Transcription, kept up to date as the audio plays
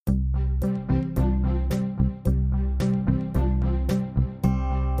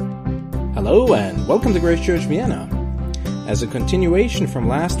Hello and welcome to Grace Church Vienna. As a continuation from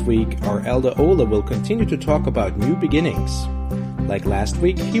last week, our elder Ola will continue to talk about new beginnings. Like last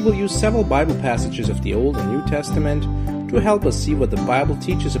week, he will use several Bible passages of the Old and New Testament to help us see what the Bible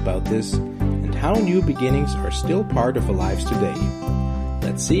teaches about this and how new beginnings are still part of our lives today.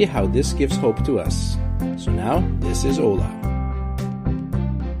 Let's see how this gives hope to us. So now, this is Ola.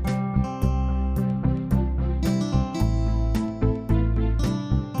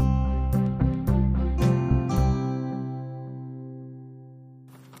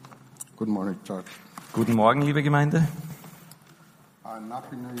 Good morning, church. Guten Morgen, liebe Gemeinde. And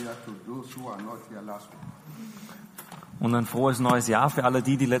Happy New Year to those who are not here last week. Und ein frohes neues Jahr für alle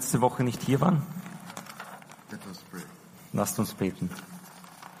die, die letzte Woche nicht hier waren. Let us pray. Lasst uns beten.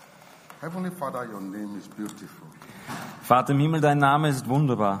 Heavenly Father, your name is beautiful. Vater im Himmel, dein Name ist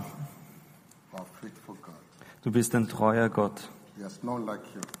wunderbar. Our faithful God. Du bist ein treuer Gott. There's none like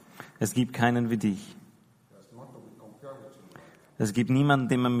you. Es gibt keinen wie dich. There's none to be compared with you. Es gibt niemanden,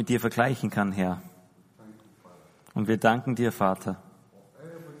 den man mit dir vergleichen kann, Herr. Thank you, Father. Und wir danken dir, Vater, For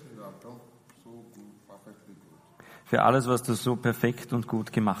everything you have done so good, perfectly good. für alles, was du so perfekt und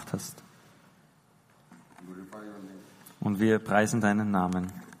gut gemacht hast. Glorify your name. Und wir preisen deinen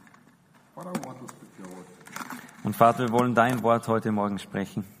Namen. Father, we want to speak your word. Und Vater, wir wollen dein Wort heute Morgen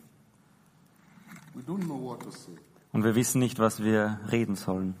sprechen. We don't know what to say, Und wir wissen nicht, was wir reden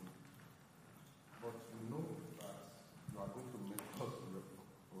sollen. but we know that you are going to make us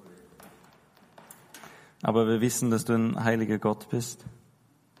holy. Aber wir wissen, dass du ein heiliger Gott bist.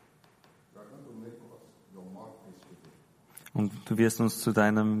 You are going to make us your mouthpiece today. Und du wirst uns zu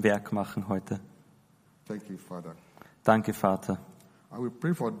deinem Werk machen heute. Thank you, Father. Danke, Vater. And we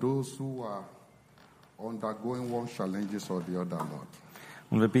pray for those who are undergoing one challenges or the other, Lord.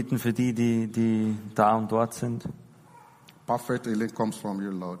 Und wir bitten für die da und dort sind. Perfect healing comes from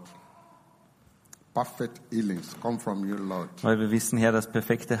you, Lord. Perfect healings come from you, Lord. Weil wir wissen, Herr, dass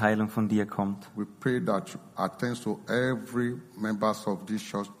perfekte Heilung von dir kommt. We pray that you attend to every members of this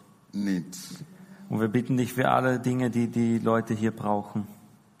church needs. Und wir bitten dich für alle Dinge, die die Leute hier brauchen.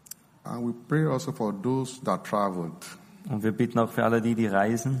 And we pray also for those that traveled. Und wir bitten auch für alle die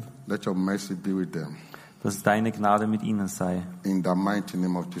reisen, Let your mercy be with them. dass deine Gnade mit ihnen sei. In the mighty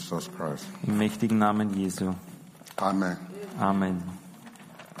name of Jesus Christ. Im mächtigen Namen Jesu. Amen. Amen.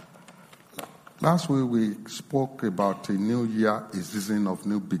 Last week we spoke about a new year, a season of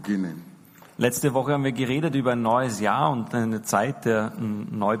new beginning. Letzte Woche haben wir geredet über ein neues Jahr und eine Zeit des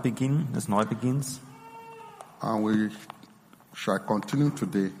Neubeginns. And we shall continue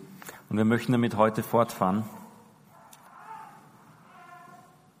today. Und wir möchten damit heute fortfahren.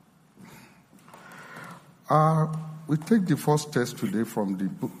 We take the first text today from the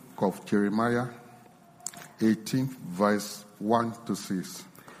book of Jeremiah 18, verse 1 to 6.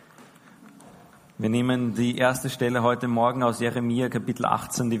 Wir nehmen die erste Stelle heute Morgen aus Jeremia Kapitel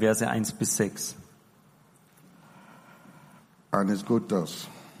 18, die Verse 1 bis 6. And it goes thus.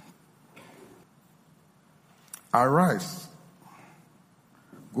 Arise,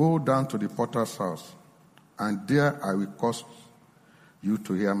 go down to the potter's house, and there I will cause you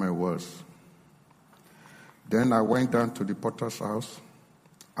to hear my words. Then I went down to the potter's house,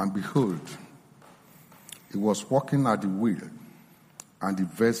 and behold, he was walking at the wheel, and the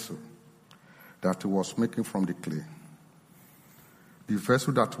vessel that he was making from the clay. The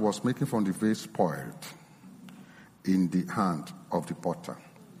vessel that he was making from the clay spoiled in the hand of the potter.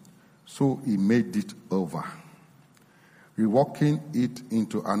 So he made it over, reworking it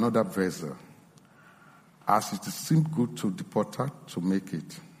into another vessel, as it seemed good to the potter to make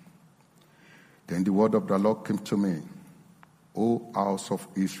it. Then the word of the Lord came to me, O house of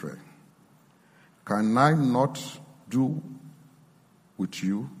Israel, can I not do with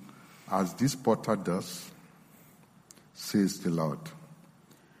you as this potter does, says the Lord.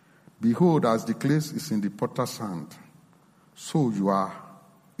 Behold, as the clay is in the potter's hand, so you are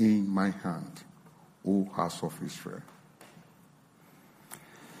in my hand, O house of Israel.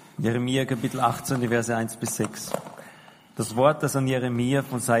 Jeremia Kapitel 18, die Verse 1 bis 6. Das Wort, das an Jeremia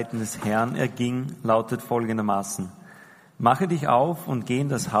von Seiten des Herrn erging, lautet folgendermaßen. Mache dich auf und geh in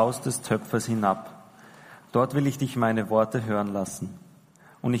das Haus des Töpfers hinab. Dort will ich dich meine Worte hören lassen.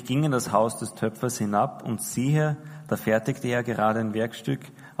 Und ich ging in das Haus des Töpfers hinab, und siehe, da fertigte er gerade ein Werkstück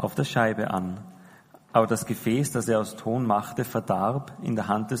auf der Scheibe an. Aber das Gefäß, das er aus Ton machte, verdarb in der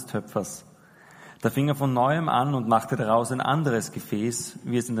Hand des Töpfers. Da fing er von neuem an und machte daraus ein anderes Gefäß,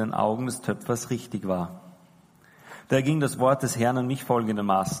 wie es in den Augen des Töpfers richtig war. Da erging das Wort des Herrn an mich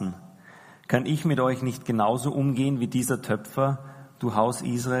folgendermaßen. Kann ich mit euch nicht genauso umgehen wie dieser Töpfer, du Haus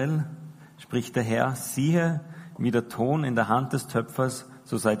Israel? Spricht der Herr, siehe, wie der Ton in der Hand des Töpfers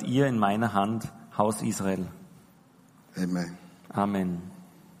so seid ihr in meiner Hand, Haus Israel. Amen. Amen.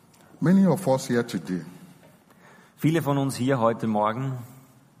 Many of us here today, Viele von uns hier heute Morgen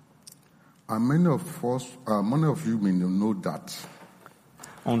and many of you may know that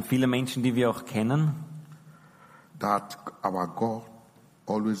und viele Menschen, die wir auch kennen, our God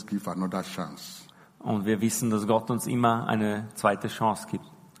always give another chance. und wir wissen, dass Gott uns immer eine zweite Chance gibt.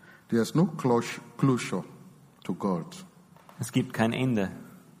 There's no closure to God. Es gibt kein Ende.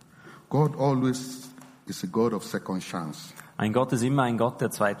 God always is a God of second chance. Ein Gott ist immer ein Gott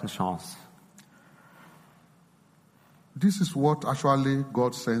der zweiten Chance. This is what actually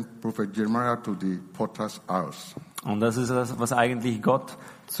God sent Prophet Jeremiah to the potter's house. Und das ist das, was eigentlich Gott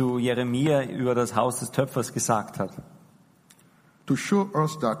zu Jeremia über das Haus des Töpfers gesagt hat. To show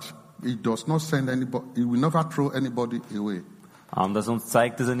us that He does not send anybody, He will never throw anybody away. Das uns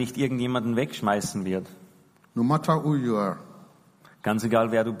zeigt, dass er nicht irgendjemanden wegschmeißen wird. No matter who you are, Ganz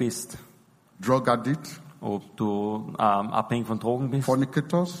egal, wer du bist. drug addict, Ob du abhängig von Drogen bist,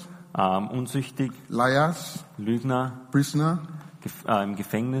 fornicators, unzüchtig, liars, Lügner, prisoner, im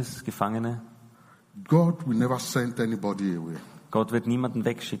Gefängnis, Gefangene. God will never send anybody away. Gott wird niemanden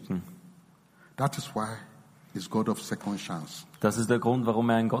wegschicken. That is why He's God of second chance. Das ist der Grund, warum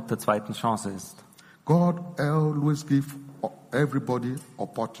er ein Gott der zweiten Chance ist. God always give everybody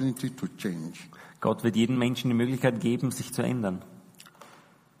opportunity to change. Gott wird jedem Menschen die Möglichkeit geben, sich zu ändern.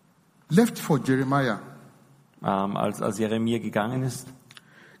 Left for Jeremiah, Als Jeremia gegangen ist,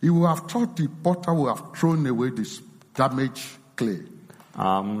 he would have thought the potter would have thrown away this damaged clay.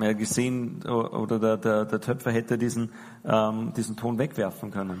 er hat gesehen, oder der Töpfer hätte diesen Ton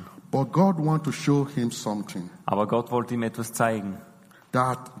wegwerfen können. But God wanted to show him something, Aber Gott wollte ihm etwas zeigen,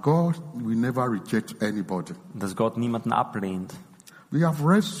 that God will never reject anybody. dass Gott niemanden ablehnt. We have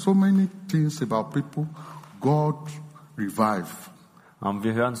read so many things about people God revive.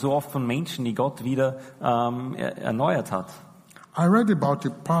 Wir hören so oft von Menschen, die Gott wieder erneuert hat. I read about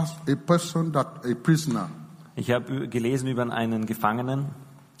a person that a prisoner. Ich habe gelesen über einen Gefangenen.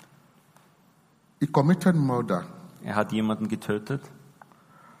 He committed murder. Er hat jemanden getötet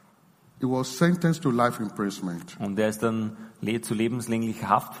He was sentenced to life imprisonment. und er ist dann zu lebenslänglicher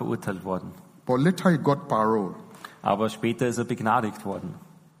Haft verurteilt worden. But later he got parole. Aber später ist er begnadigt worden.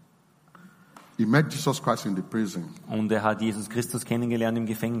 He met Jesus Christ in the prison. Und er hat Jesus Christus kennengelernt im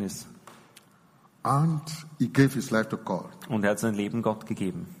Gefängnis. And he gave his life to God. Und er hat sein Leben Gott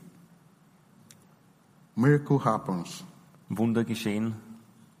gegeben. Miracle happens. Wunder geschehen.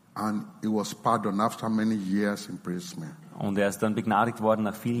 And he was pardoned after many years imprisonment. Und er ist dann begnadigt worden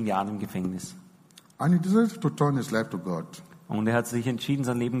nach vielen Jahren im Gefängnis. And he decided to turn his life to God. Und er hat sich entschieden,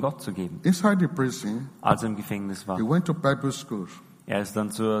 sein Leben Gott zu geben, Inside the prison, als er im Gefängnis war. he went to Bible school. Er ist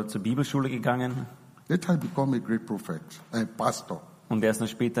dann zur Bibelschule gegangen Later he became a great prophet and pastor. und er ist dann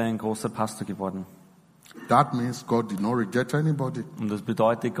später ein großer Pastor geworden. That means God did not reject anybody. Und das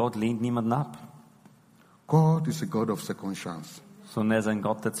bedeutet, Gott lehnt niemanden ab, God is a God of second chance. sondern er ist ein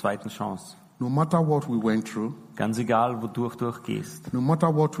Gott der zweiten Chance. No matter what we went through, Ganz egal, wodurch du gehst, no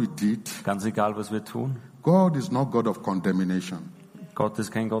matter what we did, ganz egal, was wir tun, God is not God of condemnation. Gott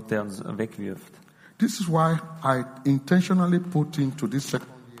ist kein Gott, der uns wegwirft. This is why I intentionally put into this second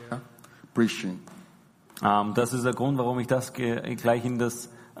year preaching. Das ist der Grund, warum ich das gleich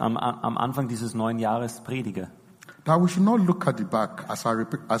am Anfang dieses neuen Jahres predige. That we should not look at the back, as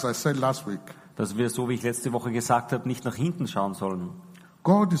I said last week. Dass wir, so wie ich letzte Woche gesagt habe, nicht nach hinten schauen sollen.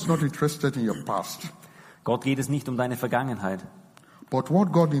 God is not interested in your past. Gott geht es nicht um deine Vergangenheit, But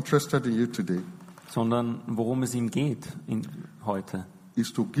what God is interested in you today sondern worum es ihm geht heute,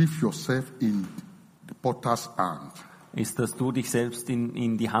 is to give yourself in the potter's hand. ist, dass du dich selbst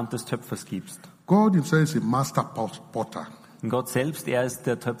in die Hand des Töpfers gibst. God himself is a master potter. Und Gott selbst, er ist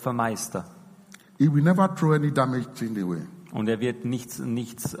der Töpfermeister. He will never throw any damaged thing away Und er wird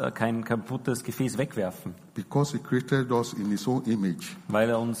kein kaputtes Gefäß wegwerfen, because he created us in his own image. weil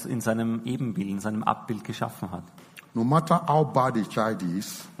er uns in seinem Ebenbild, in seinem Abbild geschaffen hat. No matter how bad a child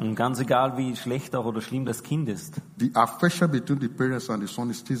is, Und ganz egal, wie schlecht auch oder schlimm das Kind ist, the affection between the parents and the son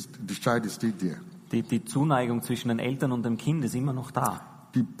is still, the child is still there. die Zuneigung zwischen den Eltern und dem Kind ist immer noch da.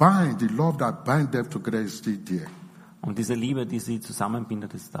 The love that binds them together is still there. Und diese Liebe, die sie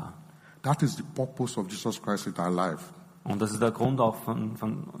zusammenbindet, ist da. That is the purpose of Jesus Christ in our life. Und das ist der Grund auch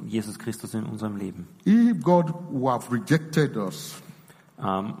von Jesus Christus in unserem Leben. If God would have rejected us,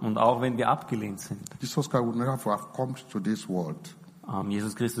 Und auch wenn wir abgelehnt sind, Jesus Christ would never have come to this world.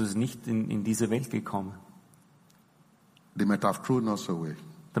 Jesus Christus ist nicht in diese Welt gekommen. They might have thrown us away.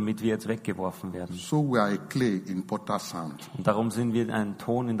 damit wir jetzt weggeworfen werden. So we are a clay in potter's hand. Und darum sind wir ein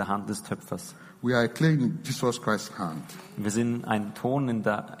Ton in der Hand des Töpfers. We are a clay in Jesus Christ's hand. Wir sind ein Ton in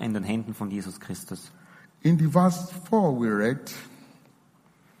den Händen von Jesus Christus. In the verse 4 we read,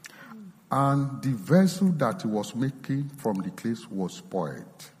 and the vessel that he was making from the clay was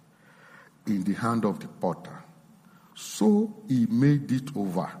spoiled in the hand of the potter. So he made it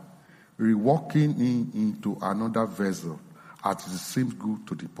over, reworking it into another vessel, as it seemed good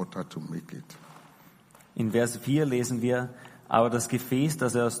to the potter to make it. In Vers 4 lesen wir, aber das Gefäß,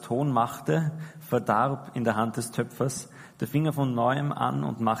 das er aus Ton machte, verdarb in der Hand des Töpfers. Der fing er von neuem an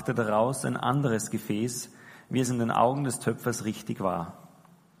und machte daraus ein anderes Gefäß, wie es in den Augen des Töpfers richtig war.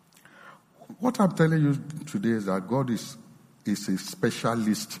 What I'm telling you today is that God is a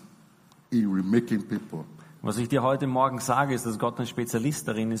specialist in remaking people. Was ich dir heute Morgen sage, ist, dass Gott ein Spezialist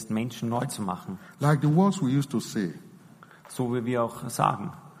darin ist, Menschen neu zu machen. Like the words we used to say, So wie wir auch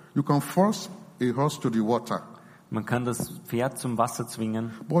sagen. you can force a horse to the water, Man kann das Pferd zum Wasser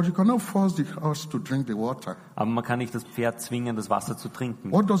zwingen, but you cannot force the horse to drink the water. aber man kann nicht das Pferd zwingen, das Wasser zu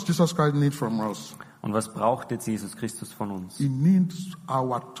trinken. What does Jesus Christ need from us? Und was braucht jetzt Jesus Christus von uns? He needs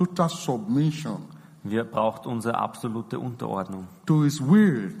our total submission Wir braucht unsere absolute Unterordnung to his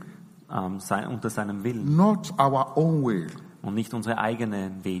will, unter seinem Willen not our own will, und nicht unsere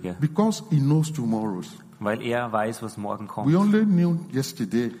eigenen Wege, because he knows tomorrows. weil er weiß, was morgen We kommt. only knew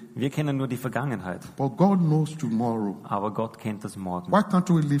yesterday, Wir kennen nur die Vergangenheit, but God knows tomorrow. aber Gott kennt das Morgen. Why can't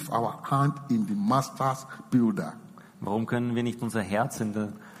we leave our hand in the master's builder? Warum können wir nicht unser Herz in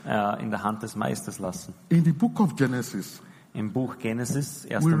der Hand des Meisters lassen? In the book of Genesis, Im Buch Genesis,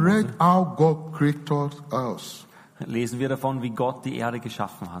 1. we read Mose, how God created us lesen wir davon, wie Gott die Erde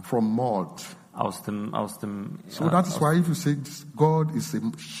geschaffen hat. from mud. So That is why if you say this, God is a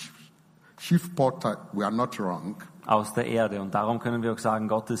chief potter, we are not wrong. aus der Erde. Und darum können wir auch sagen,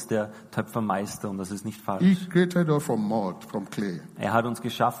 Gott ist der Töpfermeister und das ist nicht He falsch. created us from mud, from clay. Er hat uns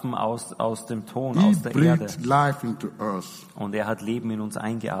geschaffen aus dem Ton, He aus der Erde. breathed life into us. Und er hat Leben in uns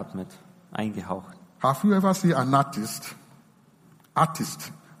eingeatmet, eingehaucht. Have you ever seen an artist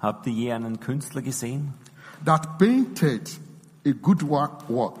Habt ihr je einen Künstler gesehen, that painted a good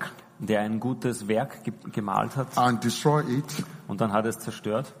work der ein gutes Werk gemalt hat and destroy it? und dann hat er es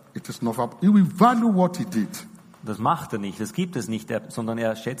zerstört? It is not. He will value what he did. Das macht er nicht, das gibt es nicht, sondern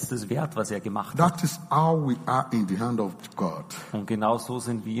er schätzt es wert, was er gemacht hat. That is how we are in the hand of God. Und genau so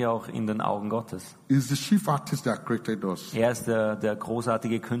sind wir auch in den Augen Gottes. He's the chief artist that created us. Er ist der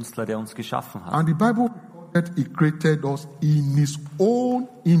großartige Künstler, der uns geschaffen hat. And the Bible recorded he created us in his own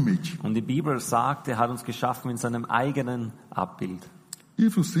image. Und die Bibel sagt, er hat uns geschaffen in seinem eigenen Abbild.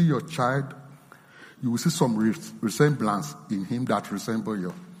 If you see your child, you will see some resemblance in him that resemble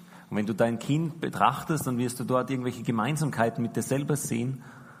you. Und wenn du dein Kind betrachtest, dann wirst du dort irgendwelche Gemeinsamkeiten mit dir selber sehen.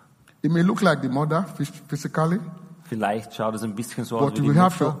 It may look like the mother physically, Vielleicht schaut es ein bisschen so aus but wie you die will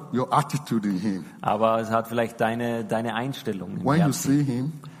have Mutter, your attitude in him. aber es hat vielleicht deine Einstellung im When you Herzen. see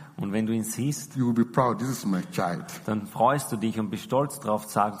him, Und wenn du ihn siehst, you will be proud. This is my child. dann freust du dich und bist stolz darauf,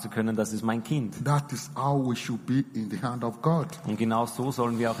 sagen zu können, das ist mein Kind. That is how we should be in the hand of God. Und genau so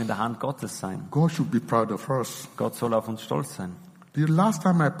sollen wir auch in der Hand Gottes sein. God should be proud of us. Gott soll auf uns stolz sein. The last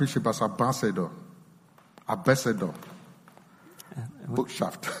time I preached about ambassador,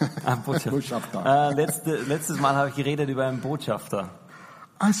 Botschaft. Botschafter. Letztes Mal habe ich geredet über einen Botschafter.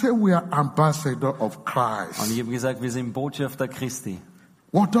 I said we are ambassador of Und Christ. ich habe gesagt, wir sind Botschafter Christi.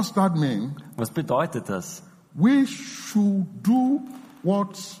 What does that mean? Was bedeutet das? We should do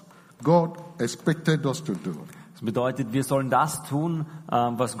what God expected us to do. Das bedeutet, wir sollen das tun,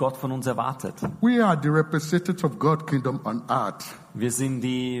 was Gott von uns erwartet. We are the representatives of God's kingdom on earth. Wir sind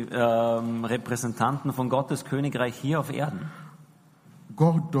die Repräsentanten von Gottes Königreich hier auf Erden.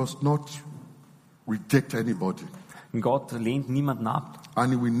 God does not reject anybody, Gott lehnt niemanden ab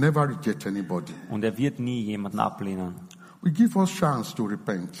and He will never reject anybody. und er wird nie jemanden ablehnen. We give us chance to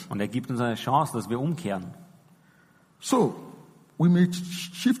repent. Und er gibt uns eine Chance, dass wir umkehren. So, we may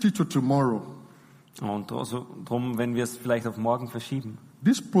shift it to tomorrow. Und also drum, wenn wir es vielleicht auf morgen verschieben.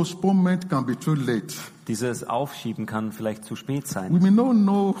 This postponement can be too late. Dieses Aufschieben kann vielleicht zu spät We sein, may not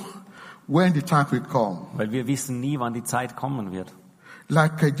know when the time will come. weil wir wissen nie, wann die Zeit kommen wird.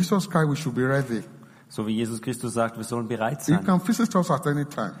 Like Jesus Christ, we should be ready. So wie Jesus Christus sagt, wir sollen bereit He sein. can visit us at any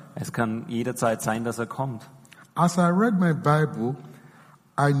time. Es kann jederzeit sein, dass er kommt. As I read my Bible,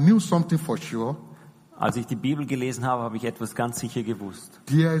 I knew something for sure. Als ich die Bibel gelesen habe, habe ich etwas ganz sicher gewusst.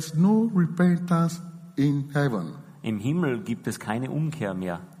 There is no repentance in heaven. Im Himmel gibt es keine Umkehr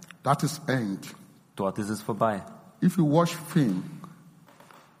mehr. That is end. Dort ist es vorbei. If you watch film,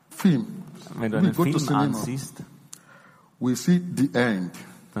 Wenn du we einen go to Film cinema, ansiehst, we see the end.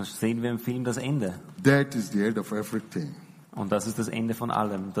 dann sehen wir im Film das Ende. Death is the end of everything. Und das ist das Ende von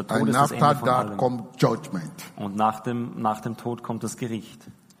allem. Der Tod And ist das Ende after von that allem. comes judgment. Und nach dem Tod kommt das Gericht.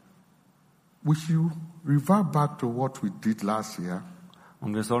 We should revert back to what we did last year.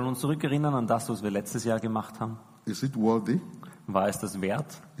 Und wir sollen uns zurückerinnern an das, was wir letztes Jahr gemacht haben. Is it worthy? War es das wert?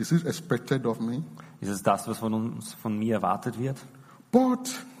 Is it expected of me? Ist es das, was von mir erwartet wird? But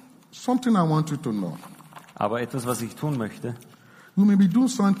something I want you to know. Aber etwas, was ich tun möchte. You may be doing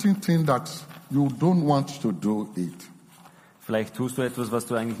something that you don't want to do it. Vielleicht tust du etwas, was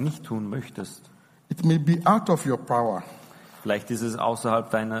du eigentlich nicht tun möchtest. It may be out of your power. Vielleicht ist es außerhalb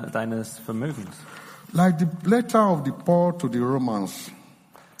deines Vermögens. Like the letter of the Paul to the Romans.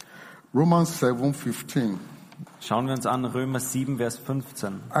 Romans 7:15. Schauen wir uns an Römer 7, Vers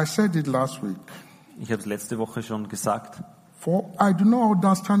 15. I said it last week. Ich habe es letzte Woche schon gesagt. For I do not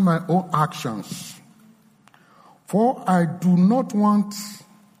understand my own actions. For I do not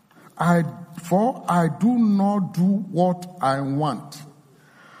do what I want,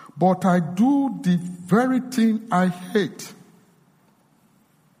 but I do the very thing I hate.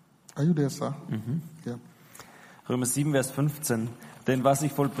 Are you there, sir? Yeah. Römer 7, Vers 15. Denn was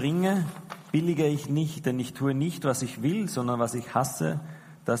ich vollbringe, billige ich nicht, denn ich tue nicht, was ich will, sondern was ich hasse,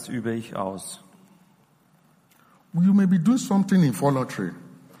 das übe ich aus. You may be doing something involuntary.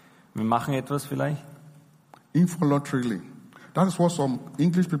 Wir machen etwas vielleicht, Involuntarily. That is what some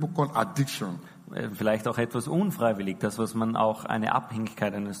English people call addiction. vielleicht auch etwas unfreiwillig, das, was man auch eine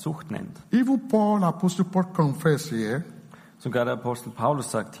Abhängigkeit, eine Sucht nennt. Even Paul, Apostle Paul, confessed here. Sogar der Apostel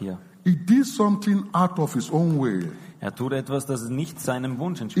Paulus sagt hier, He did something out of his own will. er tut etwas, das nicht seinem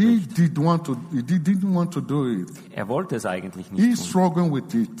Wunsch He entspricht. didn't want to do it. Er wollte es eigentlich He's nicht tun. struggling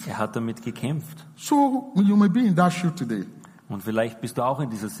with it. Er hat damit gekämpft. So you may be in that shoe today. Und vielleicht bist du auch in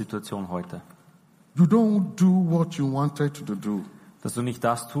dieser Situation heute, You don't do what you wanted to do. dass du nicht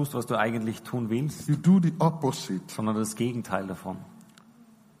das tust, was du eigentlich tun willst, You do the opposite. sondern das Gegenteil davon.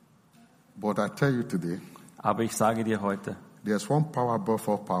 But I tell you today, Aber ich sage dir heute, there's one power above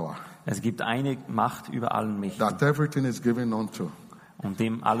all power. es gibt eine Macht über allen Mächten, That everything is given unto. und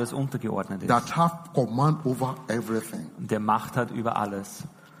dem alles untergeordnet ist, That have command over everything. der Macht hat über alles.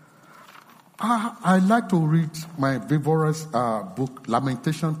 I like to read my favorite book,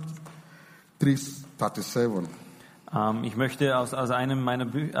 Lamentation 3:37. Ich möchte aus einem meiner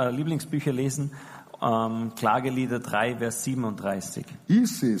Lieblingsbücher lesen, Klagelieder 3, Vers 37. He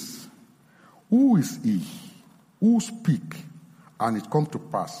says, who is he who speak and it come to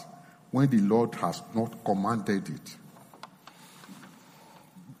pass when the Lord has not commanded it?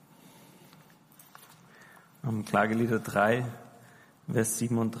 Klagelieder 3, Vers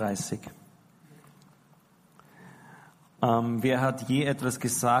 37. Wer hat je etwas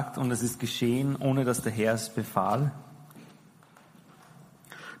gesagt und es ist geschehen, ohne dass der Herr es befahl?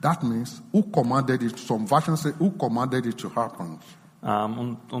 That means who commanded it. Some versions say who commanded it to happen.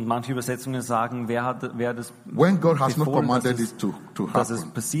 Und manche Übersetzungen sagen, wer das When God has not befohlen, commanded dass it to dass es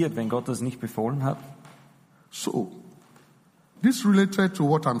happen. passiert, wenn Gott das nicht befohlen hat. So, this related to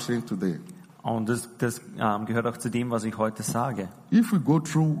what I'm saying today. Und das gehört auch zu dem, was ich heute sage. If we go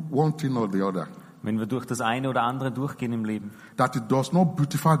through one thing or the other, Wenn wir durch das eine oder andere durchgehen im Leben, that it does not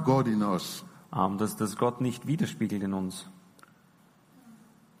beautify God in us, dass Gott nicht widerspiegelt in uns.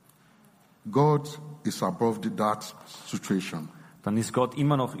 God is above that situation. Dann ist Gott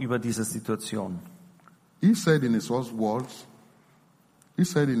immer noch über dieser Situation. He said in his words,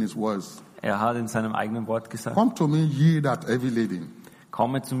 Er hat in seinem eigenen Wort gesagt, come to me, ye that heavy laden.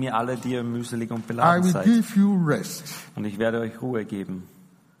 komme zu mir alle, die ihr mühselig und I beladen will seid, give you rest. und ich werde euch Ruhe geben.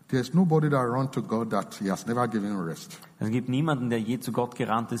 There's nobody that run to God that he has never given rest. Es gibt niemanden, der je zu Gott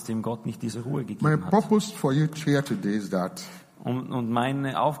gerannt ist, dem Gott nicht diese Ruhe My gegeben hat. purpose for you here today is that Und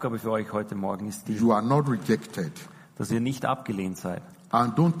meine Aufgabe für euch heute Morgen ist die, you are not rejected dass ihr nicht abgelehnt seid.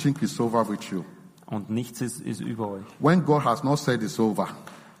 and don't think it's over with you. Und nichts ist über euch. When God has not said it's over,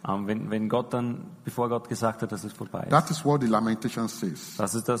 Wenn Gott dann, bevor Gott gesagt hat, dass es vorbei ist. that is what the lamentation says.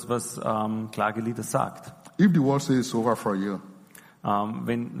 Das ist das, was Klagelieder sagt. If the world says it's over for you,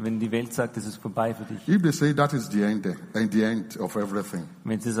 Wenn die Welt sagt, es ist vorbei für dich. if they say that is the end of everything,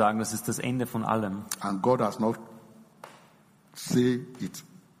 Wenn sie sagen, das ist das Ende von allem. and God has not say it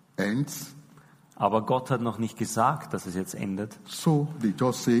ends, Aber Gott hat noch nicht gesagt, dass es jetzt endet. so they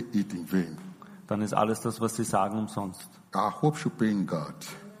just say it in vain. Dann ist alles das, was sie sagen, umsonst. Our hope should be in God.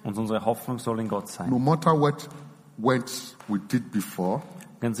 Und unsere Hoffnung soll in Gott sein. No matter what we did before,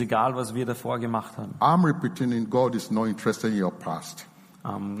 Ganz egal, was wir davor gemacht haben. I'm repeating it, God is not interested in your past.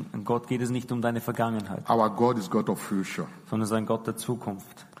 Gott geht es nicht um deine Vergangenheit, Our God is God of future. sondern es ist ein Gott der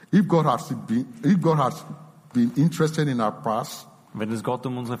Zukunft. If God has been interested in our past, Wenn es Gott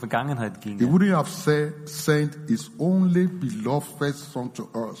um unsere Vergangenheit He ginge, wouldn't have sent his only beloved Son to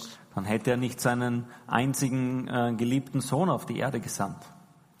us. dann hätte er nicht seinen einzigen geliebten Sohn auf die Erde gesandt.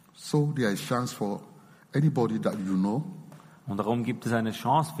 So there is chance for anybody that you know, Und darum gibt es eine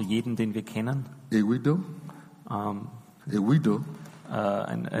Chance für jeden, den wir kennen, a widow,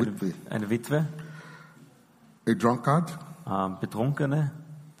 eine Witwe, a drunkard, Betrunkene,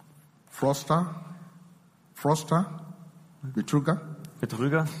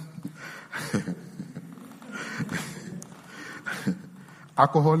 Betrüger,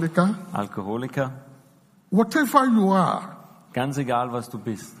 Alkoholiker, whatever you are, ganz egal, was du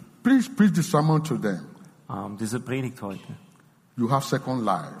bist. please preach the sermon to them. Diese Predigt heute You have second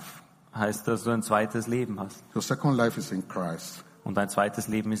life. heißt, dass du ein zweites Leben hast. Your second life is in Christ. Und dein zweites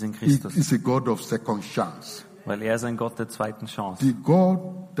Leben ist in He Christus, is a God of second chance. weil er ist ein Gott der zweiten Chance. The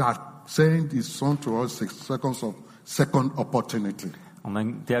God that sent his son to us second opportunity.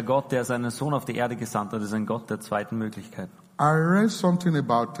 Und der Gott, der seinen Sohn auf die Erde gesandt hat, ist ein Gott der zweiten Möglichkeit. I read something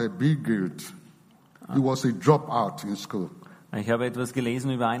about Bill Gates. He was a dropout in school. Ich habe etwas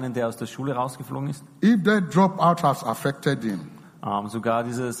gelesen über einen, der aus der Schule rausgeflogen ist. If that dropout has affected him, Sogar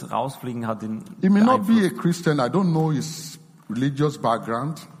dieses Rausfliegen hat ihn he may not be a beeinflusst. Christian. I don't know his religious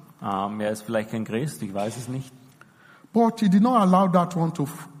background. Er ist vielleicht kein Christ, ich weiß es nicht. But he did not allow that one to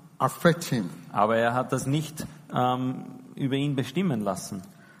affect him. Aber er hat das nicht über ihn bestimmen lassen.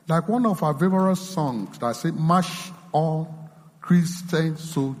 Like one of our favorite songs that says, "March on, Christian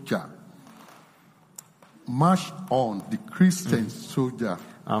soldier. March on, the Christian soldier."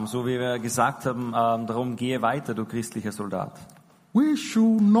 So wie wir gesagt haben, darum gehe weiter, du christlicher Soldat. We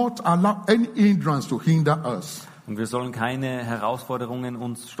should not allow any hindrance to hinder us. Und wir sollen keine Herausforderungen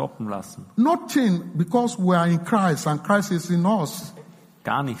uns stoppen lassen. Nothing, because we are in Christ and Christ is in us.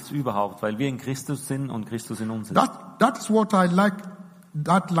 Gar nichts überhaupt, weil wir in Christus sind und Christus in uns ist. That is what I like,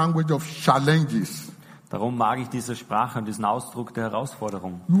 that language of challenges. Darum mag ich diese Sprache und diesen Ausdruck der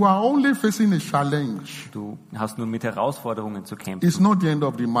Herausforderung. You are only facing a challenge. Du hast nur mit Herausforderungen zu kämpfen. It's not the end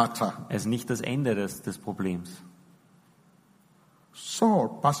of the matter. Es ist nicht das Ende des Problems. Saul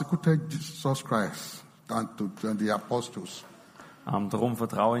persecuted Jesus Christ and the apostles. Darum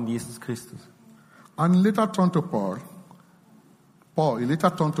vertraue in Jesus Christus. And later turned to Paul. He later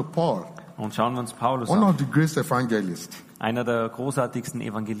turned to Paul, Und schauen wir uns Paulus one an, of the great evangelists. einer der großartigsten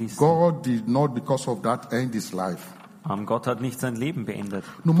Evangelisten. God did not, because of that, end his life. Gott hat nicht sein Leben beendet.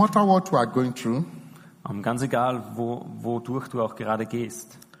 No matter what we are going through, Ganz egal, wodurch du auch gerade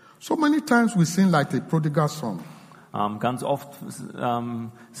gehst. so many times we sing like the prodigal son. Ganz oft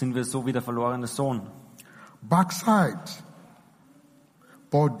sind wir so wie der verlorene Sohn. Backside.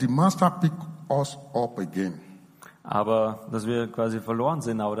 But the master picked us up again. Aber dass wir quasi verloren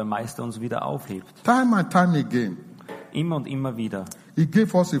sind, aber der Meister uns wieder aufhebt. Time and time again. Immer und immer wieder. He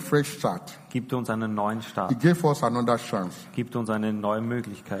gave us a fresh start. Gibt uns einen neuen He Start. gave us another chance. Gibt uns eine neue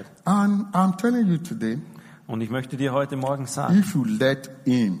Möglichkeit. And I'm telling you today, Und ich möchte dir heute Morgen sagen, if you let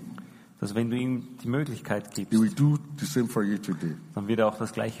him, dass wenn du ihm die Möglichkeit he gibst, will do the same for you today. dann wird er auch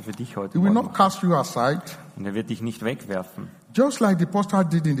das Gleiche für dich heute He will Morgen not machen. cast you aside. Und er wird dich nicht wegwerfen. Just like the apostle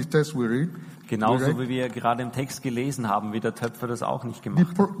did in the text we read. Genauso wie wir gerade im Text gelesen haben, wie der Töpfer das auch nicht The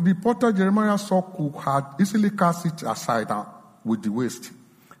gemacht hat. reporter Jeremiah saw could had easily cast it aside with the waste.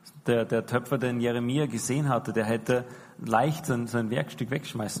 Der Töpfer, den Jeremia gesehen hatte, der hätte leicht sein Werkstück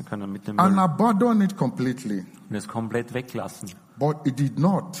wegschmeißen können mit dem And Müll abandon it completely. und es komplett weglassen. But he did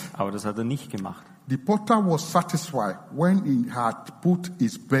not. Aber das hat er nicht gemacht. The potter was satisfied when he had put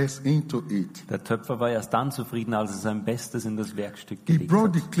his best into it. Der Töpfer war erst dann zufrieden, als er sein Bestes in das Werkstück He gelegt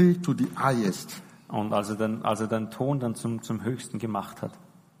brought hat. the clay to the highest. Und als er den Ton dann zum Höchsten gemacht hat.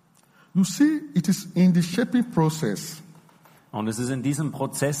 You see, it is in the shaping process Und es ist in diesem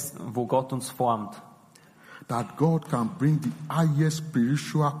Prozess, wo Gott uns formt, that God can bring the highest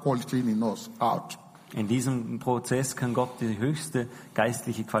spiritual quality in us out. in diesem Prozess kann Gott die höchste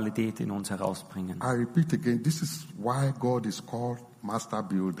geistliche Qualität in uns herausbringen. I repeat again, this is why God is called Master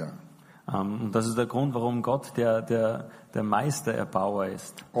Builder Und das ist der Grund, warum Gott der Meistererbauer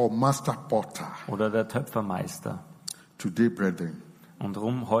ist or Master Potter. oder der Töpfermeister. Today, brethren, Und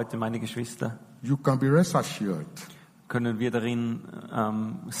darum heute, meine Geschwister, you can be rest assured können wir darin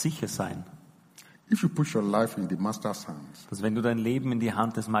sicher sein, if you put your life in the Master's hands, dass wenn du dein Leben in die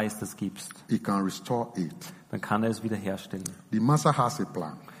Hand des Meisters gibst, He can restore it. dann kann er es wiederherstellen. The Master has a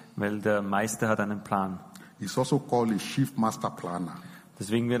plan. Weil der Meister hat einen Plan. He's also called a chief master planner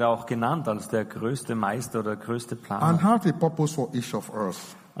Deswegen wird er auch genannt als der größte Meister oder der größte and Planer. has a purpose for each of us.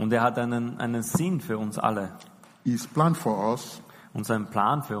 Und er hat einen Sinn für uns alle His plan for us und seinen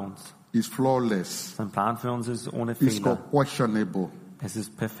Plan für uns is flawless. Sein Plan für uns ist ohne It's Fehler. unquestionable. Es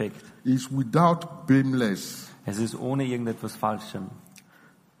ist perfekt. It's without blameless. Es ist ohne irgendetwas Falschem.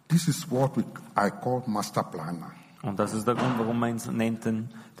 This is what I call master planner. Und das ist der Grund, warum man ihn nennt, den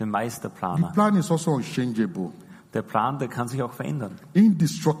The Meisterplaner. plan is also unchangeable, Der Plan, der kann sich auch verändern.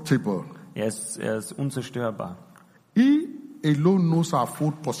 indestructible. Er ist unzerstörbar. He alone knows our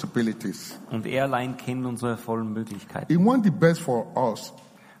full possibilities. Und er allein kennt unsere vollen Möglichkeiten. He wants the best for us.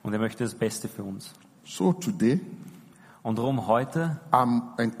 Und er möchte das Beste für uns. So today, Und darum heute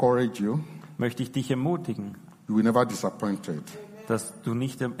encourage you. möchte ich dich ermutigen, You will never disappointed. dass du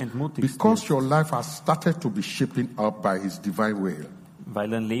nicht entmutigst Because wirst, your life has started to be shaping up by His divine will. weil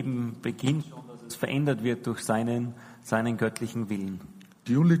dein Leben beginnt schon, dass es verändert wird durch seinen göttlichen Willen.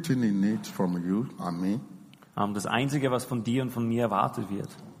 The only thing He needs from you and me Das Einzige, was von dir und von mir erwartet wird,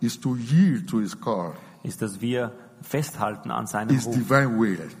 is to yield to His call, ist, dass wir festhalten an seinem His Ruf divine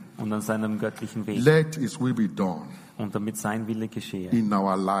will. und an seinem göttlichen Weg Let His will be done und damit sein Wille geschehe in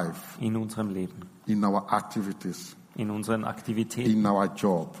our life, in unserem Leben, in our activities, in unseren Aktivitäten, in our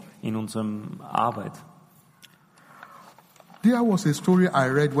job. in unserem Arbeit. There was a story I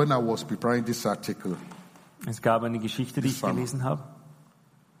read when I was preparing this article. Es gab eine Geschichte, die ich gelesen habe.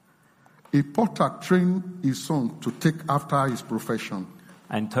 A potter trained his son to take after his profession.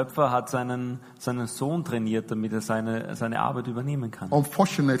 Ein Töpfer hat seinen Sohn trainiert, damit er seine Arbeit übernehmen kann.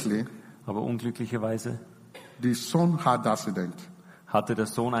 Unfortunately, Aber unglücklicherweise the son had accident. hatte der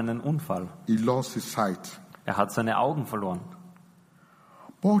Sohn einen Unfall. He lost his sight. Er hat seine Augen verloren.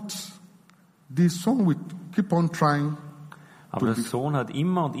 But the son would keep on trying. Aber der Sohn hat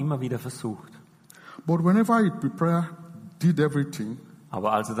immer und immer wieder versucht. But whenever he did everything,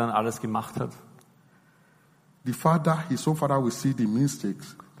 Aber als er dann alles gemacht hat, his own father will see the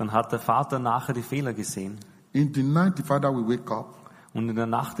mistakes. dann hat der Vater nachher die Fehler gesehen. In the night, the father will wake up. Und in der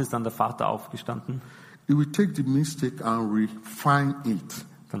Nacht ist dann der Vater aufgestanden. He will take the mistake and refine it.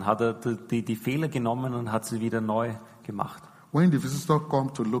 Dann hat er die Fehler genommen und hat sie wieder neu gemacht. When the visitor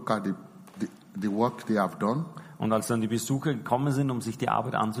come to look at the work they have done, Und als dann die Besucher gekommen sind, um sich die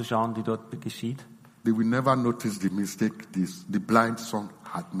Arbeit anzuschauen, die dort geschieht, they will never notice the mistake the blind son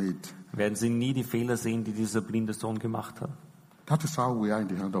had made. werden sie nie die Fehler sehen, die dieser blinde Sohn gemacht hat. That is how we are in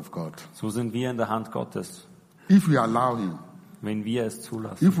the hand of God. So sind wir in der Hand Gottes, If we allow Him, wenn wir es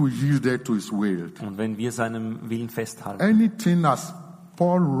zulassen if we yield to His will, und wenn wir seinem Willen festhalten. anything as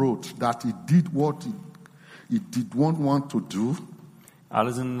Paul wrote that he did what he did not want to do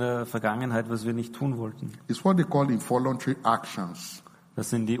Alles in der Vergangenheit, was wir nicht tun wollten. is what they call involuntary actions. Das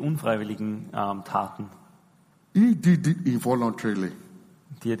sind die unfreiwilligen Taten. He did it involuntarily.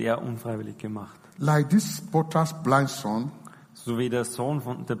 Die hat er unfreiwillig gemacht. Like this potter's blind son, So wie der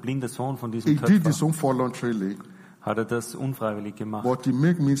blinde Sohn von he diesem did this Töpfer voluntarily, hat er das unfreiwillig gemacht. but he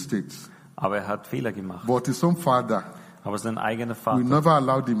made mistakes. Aber er hat Fehler gemacht. But his own father Aber sein eigener will Vater never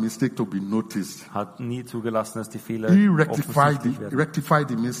allow the mistake to be noticed. hat nie zugelassen, dass die Fehler He offensichtlich werden. rectified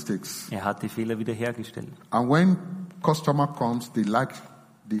the mistakes. Er hat die Fehler wiederhergestellt. And when customer comes, they like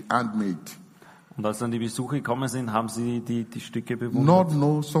the handmade. Und als dann die Besucher gekommen sind, haben sie die Stücke bewundert. Not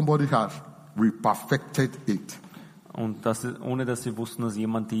know somebody has reperfected it. Und ohne dass sie wussten, dass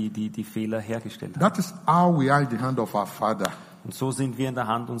jemand die Fehler hergestellt hat. That is how we are in the hand of our Father. Und so sind wir in der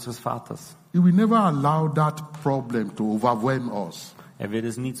Hand unseres Vaters. He will never allow that problem to overwhelm us. Er wird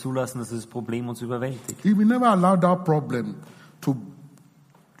es nie zulassen, dass das Problem uns überwältigt. He will never allow that problem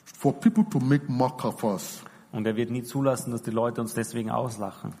for people to make mock of us. Und er wird nie zulassen, dass die Leute uns deswegen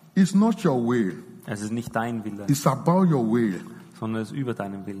auslachen. It's not your will. Es ist nicht dein Wille, It's about your will. sondern es ist über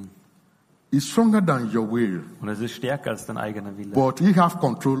deinem Willen. It's stronger than your will. Und es ist stärker als dein eigener Wille. But He has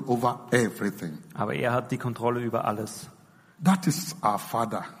control over everything. Aber er hat die Kontrolle über alles. That is our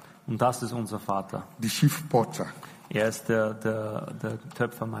Father, Und das ist unser Vater. the chief potter. Er ist der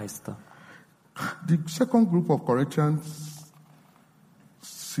Töpfermeister. The second group of Corinthians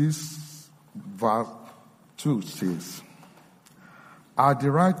 6 verse 2 says, at the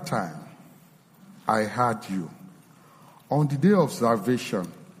right time I heard you. On the day of salvation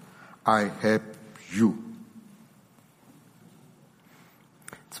I helped you.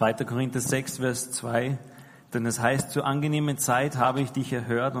 2. Korinther 6, Vers 2. Denn es heißt, zur angenehmen Zeit habe ich dich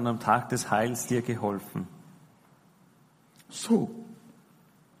erhört und am Tag des Heils dir geholfen. So,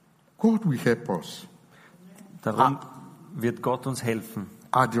 God will help us Darum wird Gott uns helfen,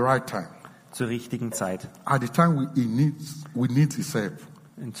 at the right time. zur richtigen Zeit. At the time we need His help.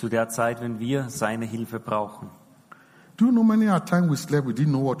 Und zu der Zeit, wenn wir seine Hilfe brauchen. Do you know many a time we slept, we didn't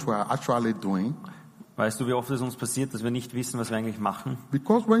know what we are actually doing? Weißt du, wie oft es uns passiert, dass wir nicht wissen, was wir eigentlich machen?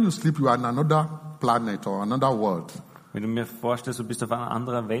 Because when you sleep, you are in another planet or another world. Wenn du mir vorstellst, du bist auf einer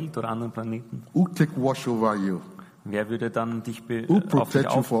anderen Welt oder anderen Planeten, Who take watch over you? wer würde dann Who auf dich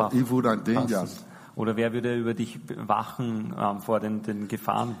protect you from aufpassen? evil and dangers? Oder wer würde über dich wachen vor den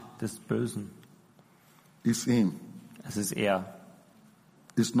Gefahren des Bösen? It's him. Es ist er.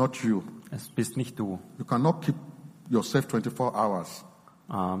 It's not you. Es bist nicht du. You cannot keep yourself 24 hours.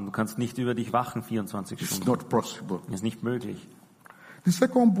 Du kannst nicht über dich wachen 24 It's Stunden. not possible. Das ist nicht möglich. The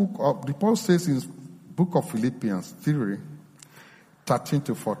second book of the Paul says in book of Philippians 3, 13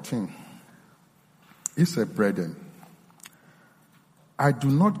 to 14. He said, brethren, I do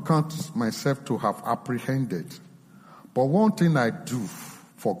not count myself to have apprehended, but one thing I do,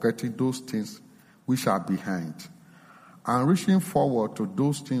 forgetting those things which are behind, and reaching forward to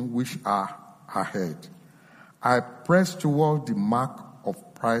those things which are ahead. I press toward the mark of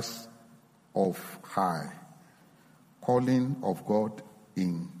price of high, calling of God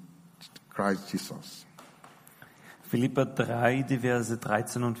in Christ Jesus. Philipper 3, die Verse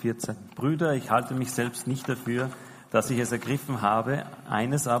 13 und 14. Brüder, ich halte mich selbst nicht dafür, dass ich es ergriffen habe,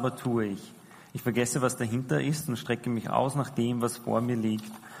 eines aber tue ich. Ich vergesse, was dahinter ist und strecke mich aus nach dem, was vor mir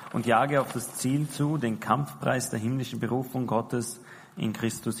liegt und jage auf das Ziel zu, den Kampfpreis der himmlischen Berufung Gottes in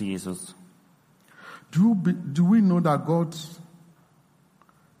Christus Jesus. Do we know that God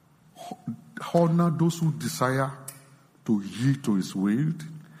honors those who desire to yield to His will?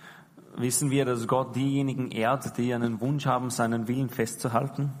 Wissen wir, dass Gott diejenigen ehrt, die einen Wunsch haben, seinen Willen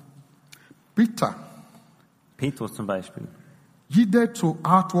festzuhalten? Petrus zum Beispiel. Yielded to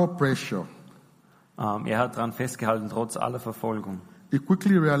outward pressure. Er hat daran festgehalten, trotz aller Verfolgung. He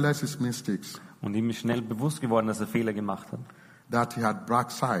quickly realized his mistakes, Und ihm ist schnell bewusst geworden, dass er Fehler gemacht hat. that he had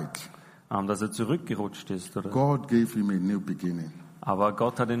backslid. Dass er zurückgerutscht ist. Oder? God gave him a new beginning. Aber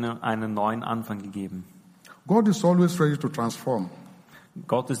Gott hat ihm einen neuen Anfang gegeben. God is always ready to transform,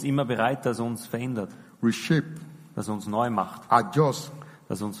 Gott ist immer bereit, dass er uns verändert, reshape, dass er uns neu macht, adjust,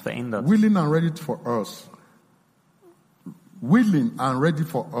 dass er uns verändert. willing and ready for us. Willing and ready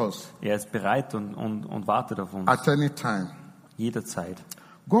for us Er ist bereit und wartet auf uns, at any time. jederzeit.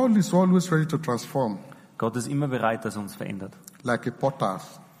 God is always ready to transform, Gott ist immer bereit, dass er uns verändert. like a potter,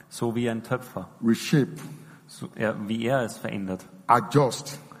 So wie ein Töpfer, reshape, wie er es verändert,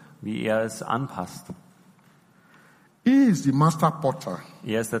 adjust. wie er es anpasst. He is the master potter.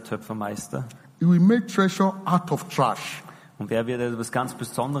 Er ist der Töpfermeister He will make treasure out of trash, und er wird etwas ganz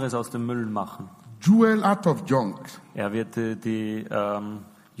Besonderes aus dem Müll machen. jewel out of junk, Er wird die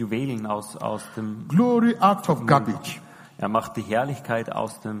Juwelen aus dem glory out of garbage, Er macht die Herrlichkeit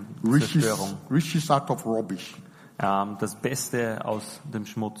aus der Zerstörung, riches out of rubbish. das Beste aus dem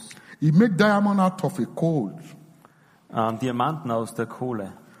Schmutz, He make diamond out of a coal, Diamanten aus der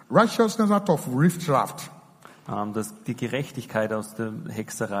Kohle, righteousness out of riffraff, die Gerechtigkeit aus der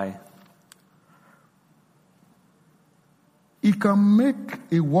Hexerei. He can make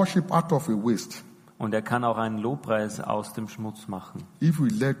a worship out of a waste Und er kann auch einen Lobpreis aus dem Schmutz machen, if we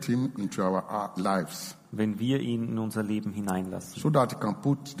let him into our lives, wenn wir ihn in unser Leben hineinlassen, so that he can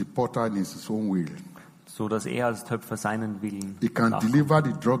put the potter in his own will. so dass er als Töpfer seinen Willen He can nachkommt. deliver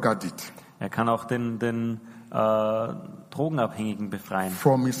the drug addict Er kann auch den Drogenabhängigen befreien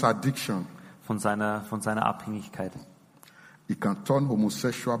from his addiction. von seiner Abhängigkeit. He can turn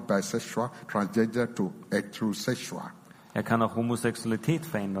homosexual, bisexual, transgender to heterosexual Er kann auch Homosexualität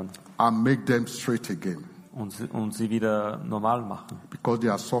verändern and make them straight again und sie wieder normal machen, because they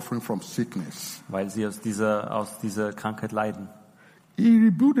are suffering from sickness. weil sie aus dieser Krankheit leiden. He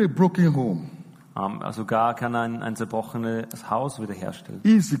rebuilt a broken home. Sogar kann er ein zerbrochenes Haus wiederherstellen.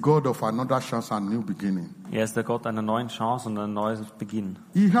 He is the God of another chance and new beginning. Er ist der Gott einer neuen Chance und ein neues Beginn.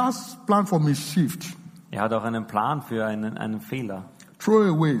 He has plan for mischief, Er hat auch einen Plan für einen Fehler,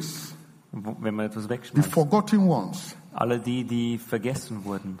 throwaways, wenn man etwas the wegschmeißt. forgotten ones. Alle die vergessen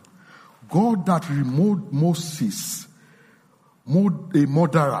wurden. God that removed Moses, a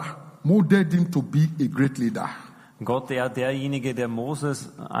murderer, molded him to be a great leader. Gott, derjenige, der Moses,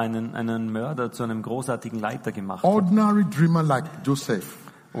 einen Mörder zu einem großartigen Leiter gemacht hat. Ordinary dreamer like Joseph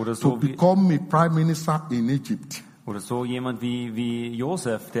Oder to so wie, become a prime minister in Egypt. oder so jemand wie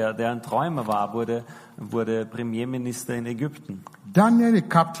Josef, der ein Träumer war, wurde Premierminister in Ägypten. Daniel, a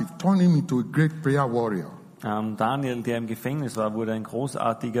captive, turned him into a great prayer warrior. Daniel, der im Gefängnis war, wurde ein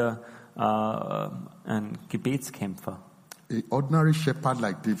großartiger ein Gebetskämpfer. A ordinary shepherd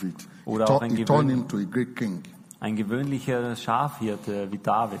like David, Oder auch he turned him to a great king. Ein gewöhnlicher Schafhirte wie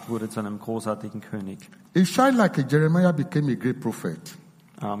David wurde zu einem großartigen König. A child like a Jeremiah became a great prophet.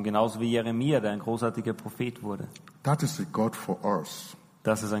 Genauso wie Jeremia, der ein großartiger Prophet wurde. That is a God for us.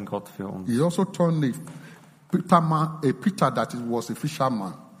 Das ist ein Gott für uns. He also turned a Peter that was a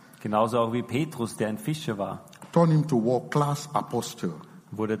fisherman, Genauso auch wie Petrus, der ein Fischer war, turned him to world-class apostle.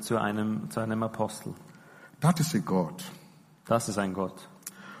 Wurde zu einem Apostel. That is a God. Das ist ein Gott.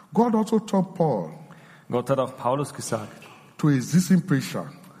 God also told Paul, Gott hat auch Paulus gesagt, to a seasoned preacher,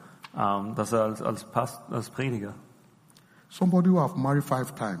 dass er als Prediger, somebody who have married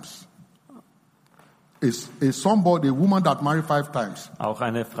 5 times, is somebody, a woman that married 5 times. auch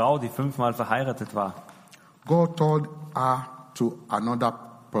eine Frau, die 5-mal verheiratet war. God told her to another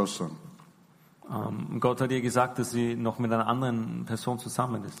person. Gott hat ihr gesagt, dass sie noch mit einer anderen Person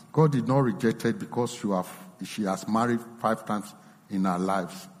zusammen ist. God did not reject it because she has married 5 times in her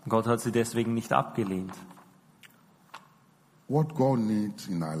lives. Gott hat sie deswegen nicht abgelehnt. What God needs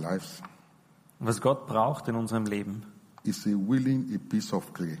in our lives Was Gott braucht in unserem Leben, is a piece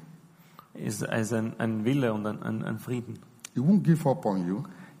of clay. ist ein Wille und ein Frieden. He won't give up on you.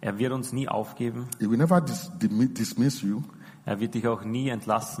 Er wird uns nie aufgeben. He will never dismiss you Er wird dich auch nie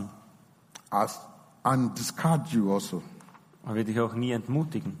entlassen. and discard you also. Er wird dich auch nie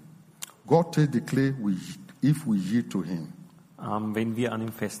entmutigen, God takes the clay if we yield to him wenn wir an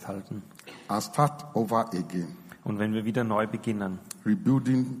ihm festhalten. and start over again, Und wenn wir wieder neu beginnen.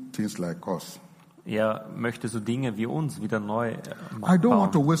 rebuilding things like us. Er möchte so Dinge wie uns wieder neu I don't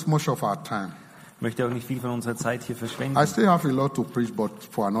want to bauen. waste much of our time. Möchte auch nicht viel von unserer Zeit hier I verschwenden. still have a lot to preach, but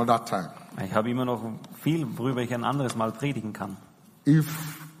for another time. Ich habe immer noch viel, worüber ich ein anderes Mal predigen kann. If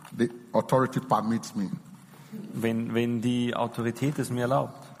the authority permits me. Wenn die Autorität es mir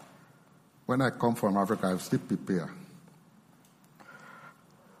erlaubt. When I come from Africa, I still prepare.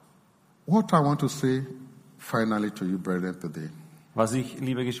 What I want to say finally to you, brethren, today, Was ich,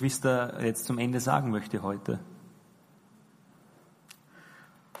 liebe Geschwister, jetzt zum Ende sagen möchte heute,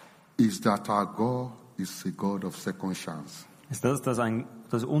 is that our God is a God of second chance. ist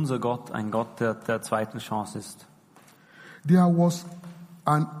dass unser Gott ein Gott der zweiten Chance ist. There was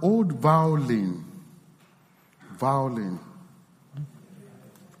an old violin.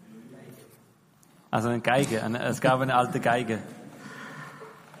 Also eine Geige, es gab eine alte Geige.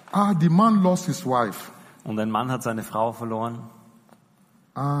 The man lost his wife, Und ein Mann hat seine Frau verloren.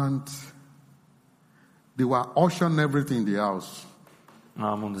 and they were auctioning everything in the house.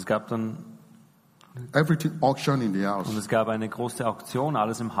 Und es gab Everything auctioned in the house. eine große Auktion,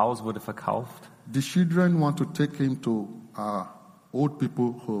 alles im Haus wurde verkauft. The children want to take him to old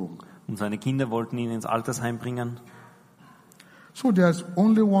people home. Und seine Kinder wollten ihn ins Altersheim bringen. So there's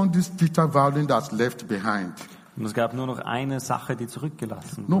only this guitar violin that's left behind. Und es gab nur noch eine Sache, die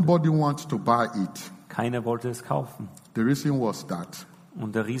zurückgelassen wurde. Nobody wants to buy it. Keiner wollte es kaufen. The reason was that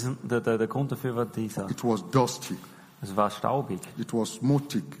Und der Grund dafür war dieser. it was dusty, Es war staubig, it was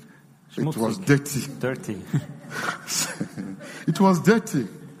smoky, it Schmutzig. was dirty. dirty. It was dirty,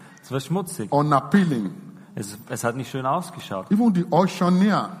 Es war schmutzig. unappealing. Es hat nicht schön ausgeschaut. Even the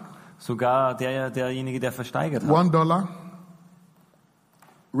auctioneer, Sogar derjenige, der versteigert hat. $1,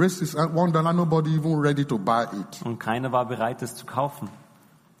 raised his hand, $1, nobody even ready to buy it. Und keiner war bereit, es zu kaufen.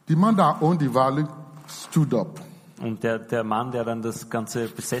 The man that owned the violin stood up, Und der Mann, der dann das Ganze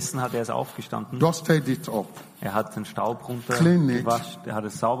besessen hat, der ist aufgestanden. dusted it up, Er hat den Staub Clean it. runtergewascht. Er hat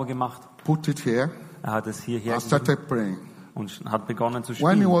es sauber gemacht. put it here, Er hat es hierher and gegeben started praying. und hat begonnen zu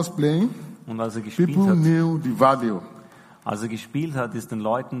When he spielen. was playing, Und als er gespielt people hat, knew the value. ist den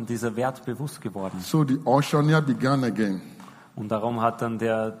Leuten dieser Wert bewusst geworden. So the auctioneer began again. Und darum hat dann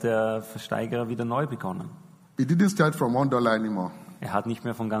der Versteigerer wieder neu begonnen. He didn't start from $1 anymore. Er hat nicht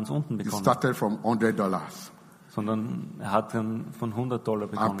mehr von ganz unten He begonnen, started from $100. sondern er hat dann von $100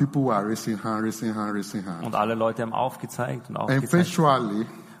 And begonnen. people were raising hand. Und alle Leute haben aufgezeigt und And aufgezeigt. eventually,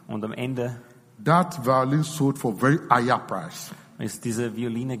 Und am Ende that violin sold for very higher price. ist diese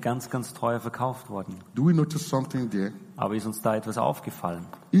Violine ganz, ganz teuer verkauft worden. Do we notice something there? Aber ist uns da etwas aufgefallen?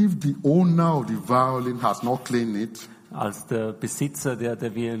 If the owner of the violin has not cleaned it, Als der Besitzer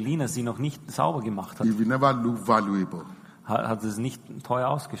der Violine sie noch nicht sauber gemacht hat, it will never look valuable. hat es nicht teuer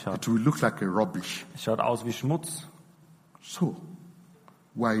ausgeschaut. It will look like a rubbish. Es schaut aus wie Schmutz. So,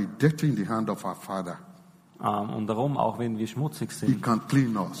 we're dirty in the hand of our Father. Und darum, auch wenn wir schmutzig He sind, can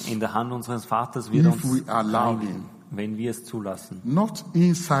clean us. in der Hand unseres Vaters wird er If uns we allow reinigen, him. wenn wir es zulassen. Not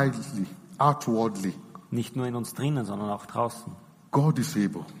insidely, outwardly. Nicht nur in uns drinnen, sondern auch draußen. God is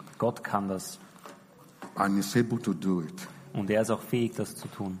able, Gott kann das. and is able to do it. Und er ist auch fähig, das zu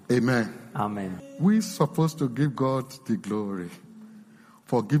tun. Amen. Amen. We're supposed to give God the glory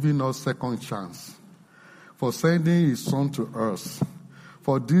for giving us second chance, for sending His Son to us.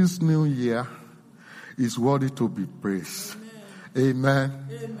 For this new year is worthy to be praised. Amen.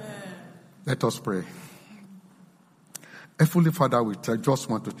 Let us pray. Heavenly Father, we just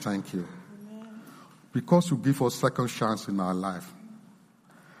want to thank you because you give us second chance in our life.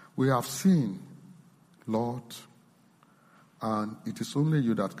 We have seen Lord, and it is only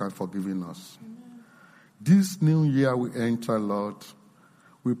you that can forgive us. This new year we enter, Lord,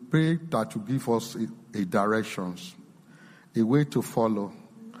 we pray that you give us a directions, a way to follow,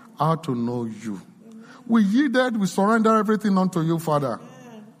 how to know you. We yielded, we surrender everything unto you, Father.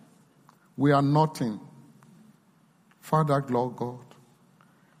 We are nothing. Father, Lord God,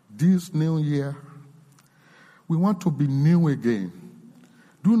 this new year, we want to be new again.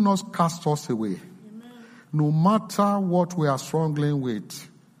 Do not cast us away. No matter what we are struggling with,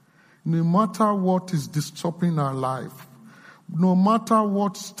 no matter what is disturbing our life, no matter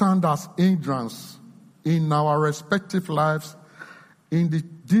what stands as hindrance in our respective lives, in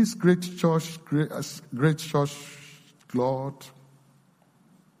this great church, Lord,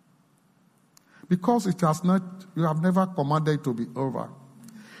 because it has not, you have never commanded it to be over.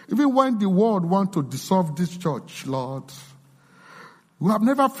 Even when the world wants to dissolve this church, Lord, you have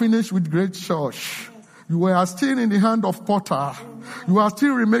never finished with great church. You are still in the hand of potter. You are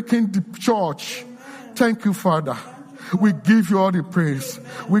still remaking the church. Thank you, Father. We give you all the praise.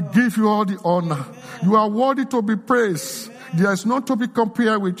 We give you all the honor. You are worthy to be praised. There is none to be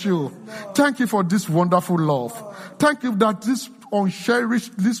compared with you. Thank you for this wonderful love. Thank you that this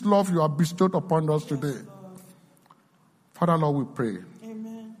uncherished, this love you have bestowed upon us today. Father, Lord, we pray.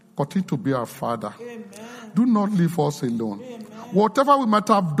 Amen. Continue to be our Father. Amen. Do not leave us alone. Amen. Whatever we might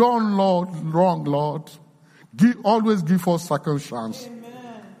have done, Lord, wrong, Lord, always give us second chance.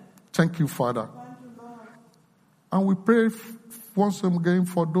 Amen. Thank you, Father. Thank you, Lord. And we pray once again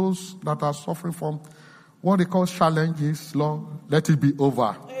for those that are suffering from what they call challenges, Lord. Let it be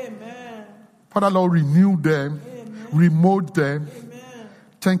over. Amen. Father, Lord, renew them, Amen. remold them. Amen.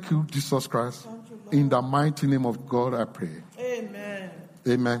 Thank you, Jesus Christ. Thank you, Lord. In the mighty name of God, I pray. Amen.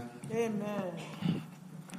 Amen. Amen.